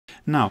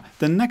Now,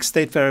 the next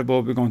state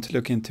variable we're going to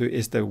look into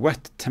is the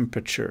wet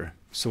temperature.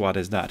 So what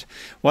is that?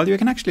 Well, you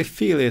can actually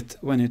feel it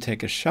when you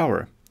take a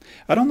shower.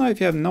 I don't know if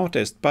you have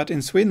noticed, but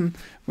in Sweden,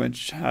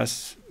 which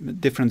has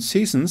different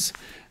seasons,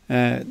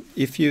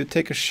 if you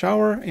take a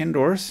shower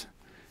indoors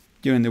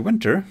during the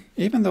winter,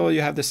 even though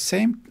you have the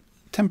same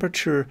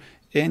temperature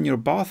in your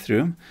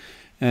bathroom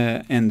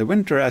in the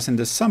winter as in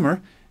the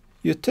summer,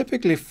 you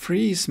typically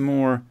freeze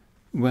more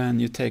when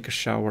you take a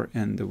shower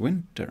in the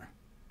winter,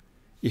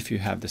 if you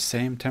have the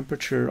same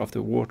temperature of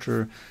the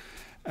water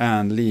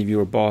and leave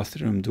your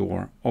bathroom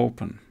door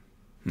open.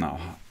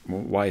 Now,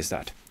 why is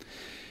that?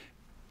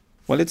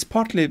 Well, it's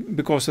partly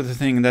because of the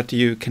thing that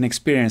you can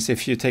experience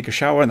if you take a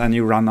shower and then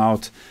you run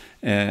out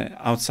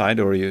outside,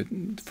 or you,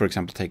 for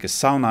example, take a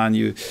sauna and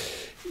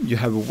you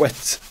have a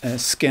wet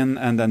skin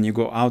and then you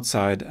go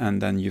outside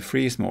and then you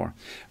freeze more.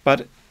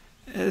 But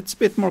it's a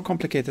bit more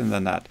complicated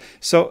than that.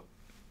 So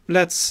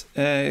let's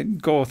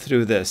go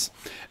through this.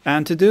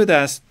 And to do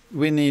that,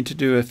 we need to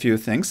do a few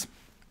things.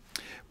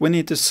 We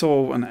need to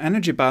solve an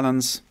energy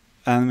balance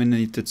and we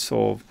need to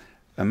solve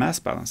a mass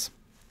balance.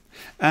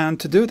 And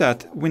to do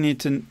that, we need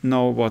to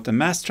know what a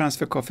mass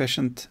transfer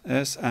coefficient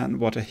is and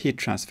what a heat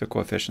transfer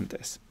coefficient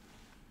is.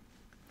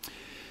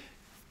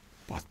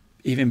 But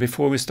even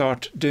before we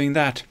start doing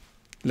that,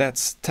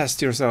 let's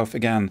test yourself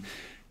again.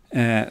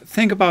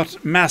 Think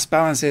about mass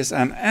balances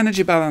and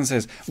energy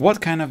balances.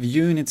 What kind of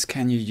units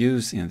can you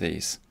use in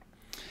these?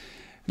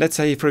 Let's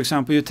say, for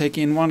example, you take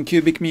in 1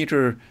 cubic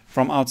meter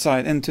from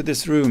outside into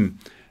this room.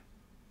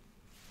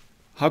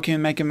 How can you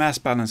make a mass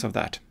balance of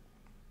that?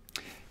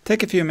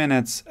 Take a few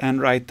minutes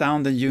and write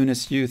down the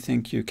units you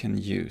think you can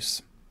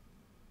use.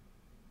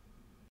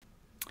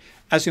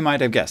 As you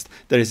might have guessed,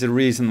 there is a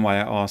reason why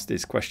I asked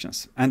these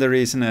questions. And the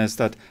reason is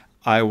that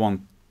I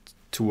want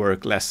to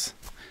work less.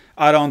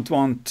 I don't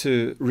want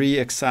to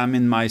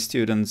re-examine my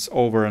students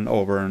over and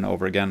over and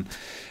over again.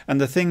 And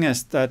the thing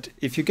is that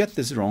if you get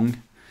this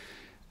wrong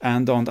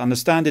and don't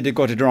understand that you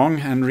got it wrong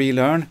and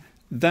relearn,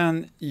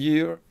 then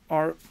you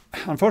are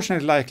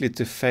unfortunately likely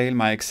to fail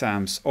my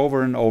exams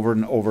over and over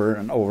and over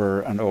and over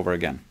and over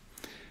again.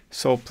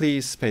 So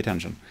please pay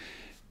attention.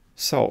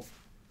 So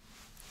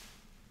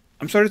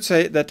I'm sorry to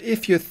say that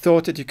if you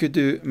thought that you could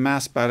do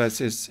mass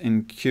balances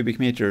in cubic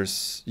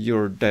meters,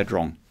 you're dead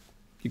wrong.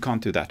 You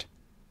can't do that.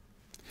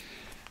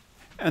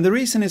 And the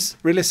reason is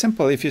really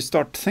simple if you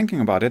start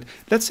thinking about it.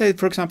 Let's say,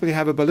 for example, you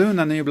have a balloon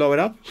and then you blow it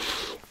up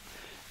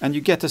and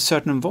you get a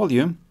certain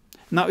volume.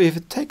 Now, if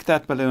you take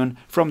that balloon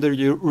from the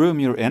room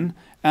you're in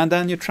and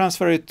then you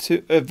transfer it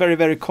to a very,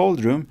 very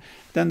cold room,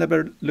 then the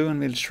balloon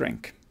will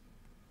shrink.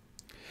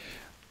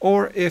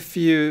 Or if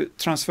you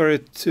transfer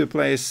it to a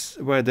place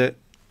where the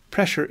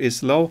pressure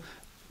is low,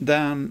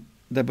 then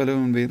the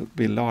balloon will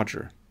be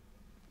larger.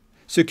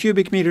 So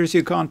cubic meters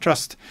you can't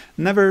trust.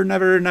 Never,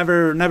 never,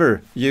 never,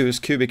 never use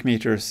cubic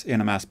meters in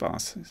a mass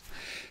balance.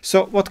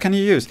 So what can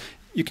you use?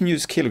 You can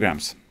use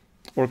kilograms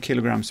or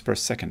kilograms per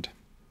second.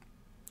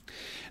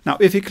 Now,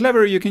 if you're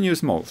clever, you can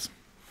use moles.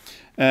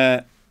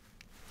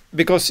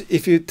 Because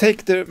if you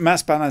take the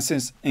mass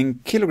balances in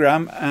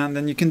kilogram and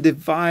then you can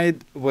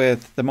divide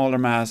with the molar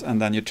mass and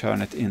then you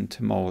turn it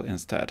into mole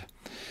instead.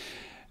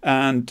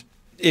 And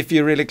if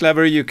you're really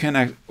clever, you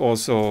can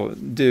also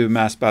do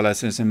mass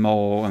balances in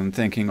mole and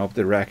thinking of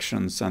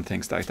directions and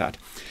things like that.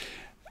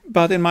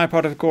 But in my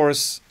part of the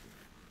course,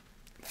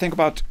 think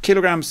about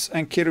kilograms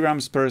and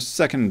kilograms per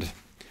second.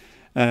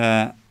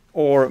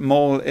 Or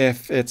mole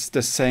if it's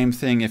the same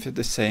thing, if it's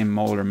the same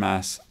molar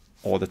mass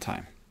all the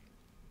time.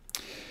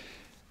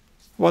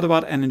 What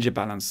about energy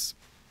balance?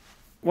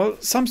 Well,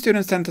 some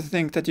students tend to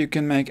think that you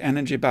can make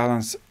energy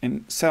balance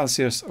in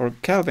Celsius or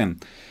Kelvin.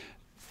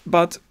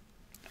 But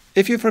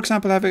if you, for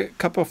example, have a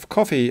cup of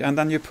coffee and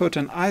then you put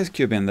an ice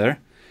cube in there,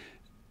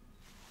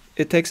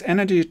 it takes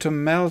energy to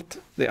melt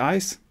the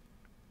ice.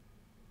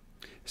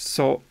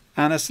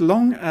 And as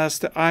long as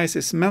the ice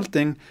is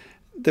melting,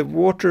 the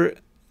water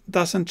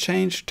doesn't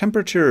change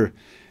temperature.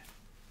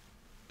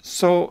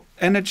 So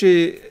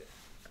energy,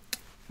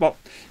 well,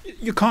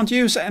 you can't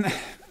use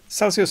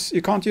Celsius,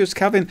 you can't use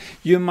Kelvin.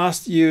 You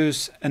must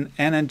use an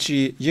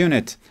energy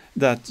unit,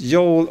 that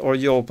joule or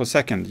joule per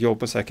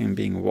second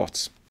being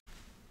watts.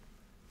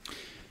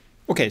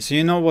 Okay, so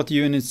you know what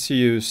units to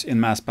use in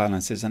mass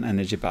balances and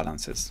energy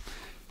balances.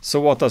 So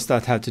what does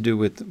that have to do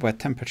with wet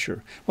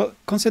temperature? Well,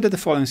 consider the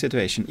following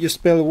situation. You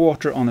spill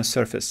water on a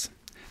surface.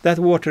 That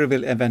water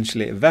will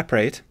eventually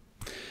evaporate.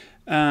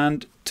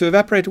 And to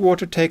evaporate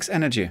water takes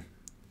energy.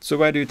 So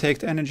where do you take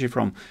the energy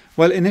from?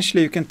 Well,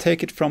 initially you can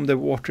take it from the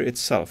water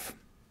itself.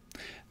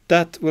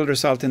 That will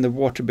result in the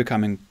water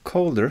becoming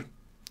colder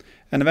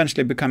and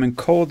eventually becoming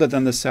colder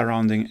than the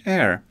surrounding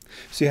air.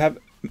 So you have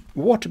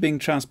water being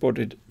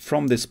transported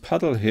from this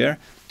puddle here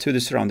to the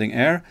surrounding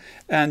air,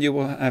 and you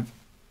will have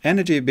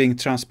energy being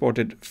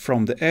transported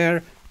from the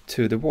air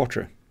to the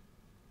water.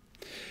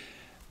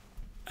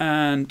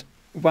 And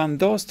when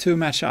those two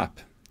match up,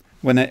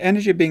 when the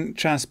energy being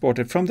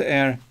transported from the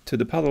air to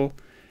the puddle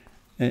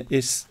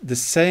is the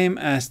same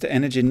as the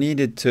energy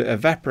needed to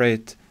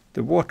evaporate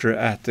the water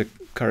at the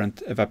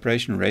current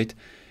evaporation rate,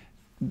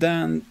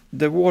 then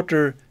the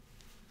water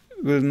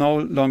will no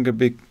longer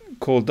be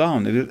cooled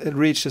down. It will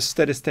reach a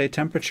steady state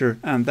temperature,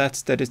 and that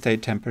steady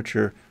state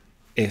temperature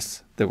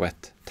is the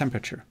wet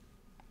temperature.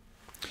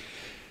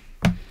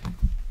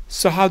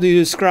 So how do you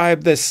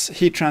describe this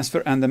heat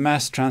transfer and the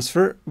mass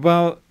transfer?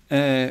 Well,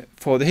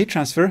 for the heat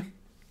transfer,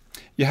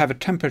 you have a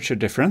temperature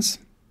difference,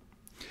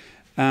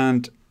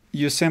 and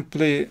you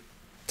simply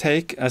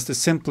take as the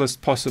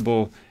simplest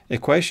possible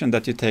equation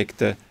that you take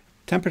the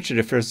temperature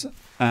difference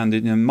and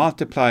you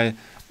multiply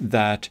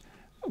that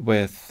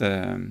with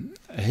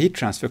a heat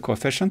transfer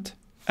coefficient,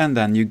 and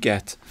then you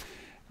get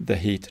the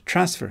heat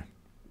transfer.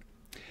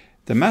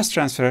 The mass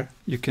transfer,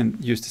 you can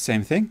use the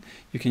same thing.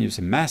 You can use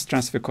a mass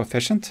transfer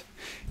coefficient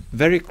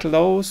very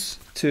close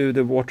to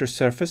the water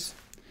surface.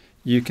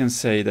 You can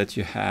say that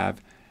you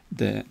have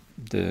the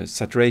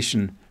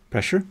saturation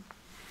pressure,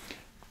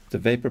 the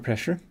vapor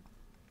pressure,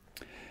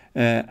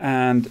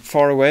 and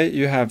far away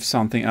you have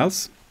something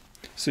else.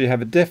 So you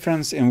have a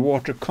difference in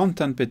water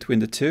content between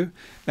the two,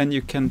 and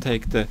you can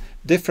take the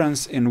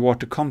difference in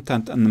water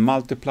content and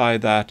multiply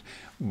that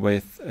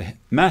with a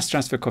mass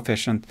transfer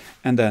coefficient,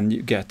 and then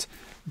you get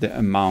the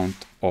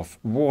amount of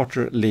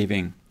water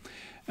leaving.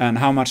 And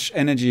how much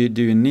energy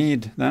do you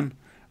need then?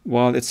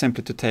 Well, it's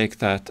simply to take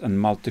that and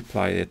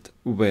multiply it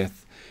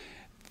with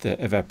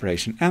the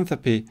evaporation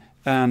enthalpy,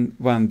 and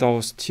when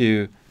those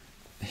two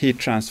heat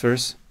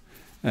transfers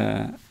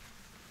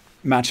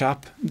match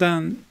up,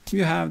 then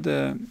you have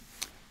the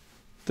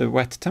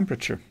wet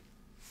temperature.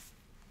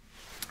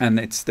 And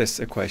it's this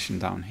equation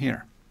down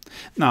here.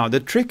 Now, the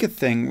tricky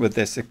thing with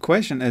this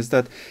equation is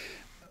that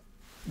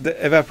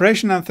the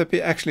evaporation enthalpy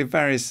actually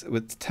varies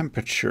with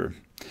temperature.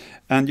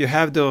 And you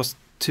have those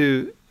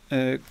two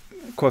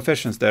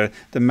coefficients there,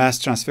 the mass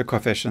transfer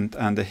coefficient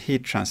and the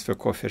heat transfer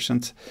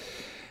coefficient.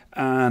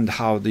 And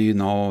how do you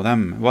know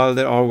them? Well,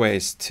 there are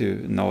ways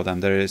to know them.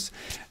 There is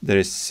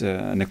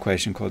an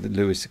equation called the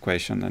Lewis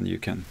equation, and you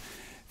can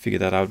figure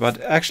that out. But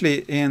actually,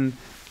 in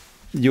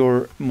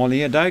your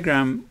Mollier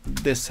diagram,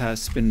 this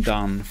has been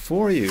done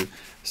for you.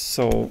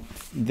 So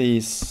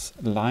these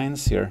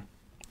lines here,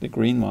 the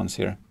green ones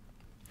here,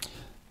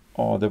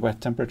 are the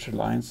wet temperature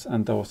lines,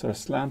 and those are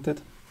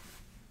slanted.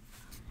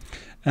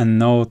 And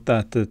note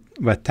that the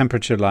wet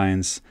temperature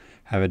lines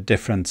have a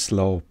different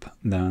slope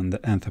than the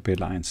enthalpy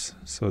lines.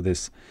 So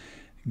this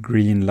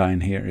green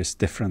line here is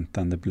different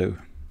than the blue.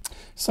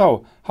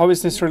 So how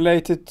is this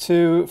related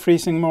to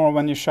freezing more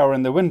when you shower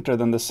in the winter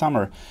than the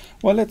summer?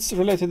 Well, it's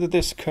related to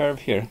this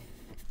curve here.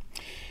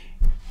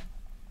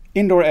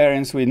 Indoor air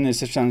in Sweden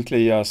is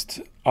essentially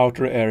just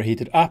outer air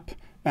heated up.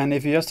 And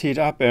if you just heat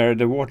up air,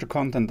 the water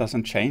content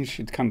doesn't change.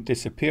 It can't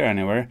disappear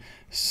anywhere.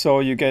 So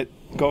you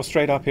go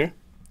straight up here.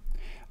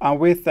 And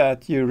with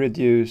that, you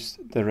reduce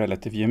the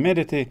relative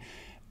humidity.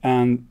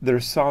 And the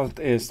result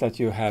is that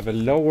you have a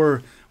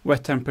lower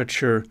wet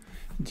temperature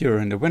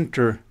during the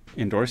winter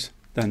indoors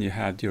than you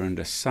have during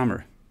the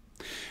summer.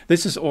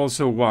 This is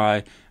also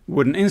why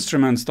wooden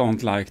instruments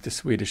don't like the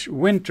Swedish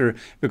winter,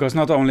 because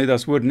not only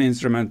does wooden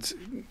instruments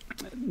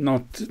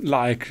not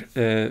like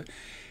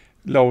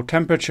low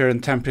temperature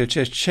and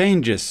temperature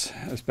changes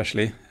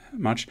especially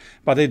much,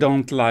 but they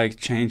don't like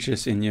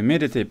changes in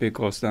humidity,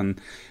 because then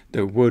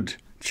the wood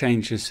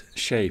changes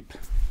shape.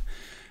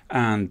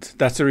 And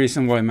that's the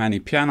reason why many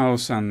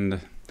pianos and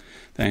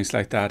things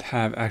like that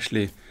have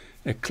actually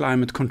a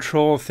climate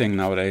control thing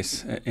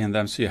nowadays in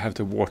them, so you have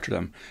to water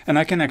them. And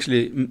I can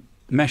actually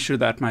measure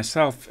that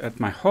myself at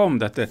my home,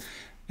 that the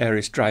air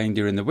is drying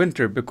during the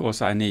winter,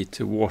 because I need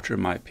to water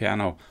my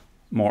piano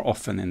more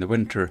often in the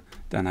winter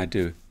than I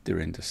do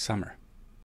during the summer.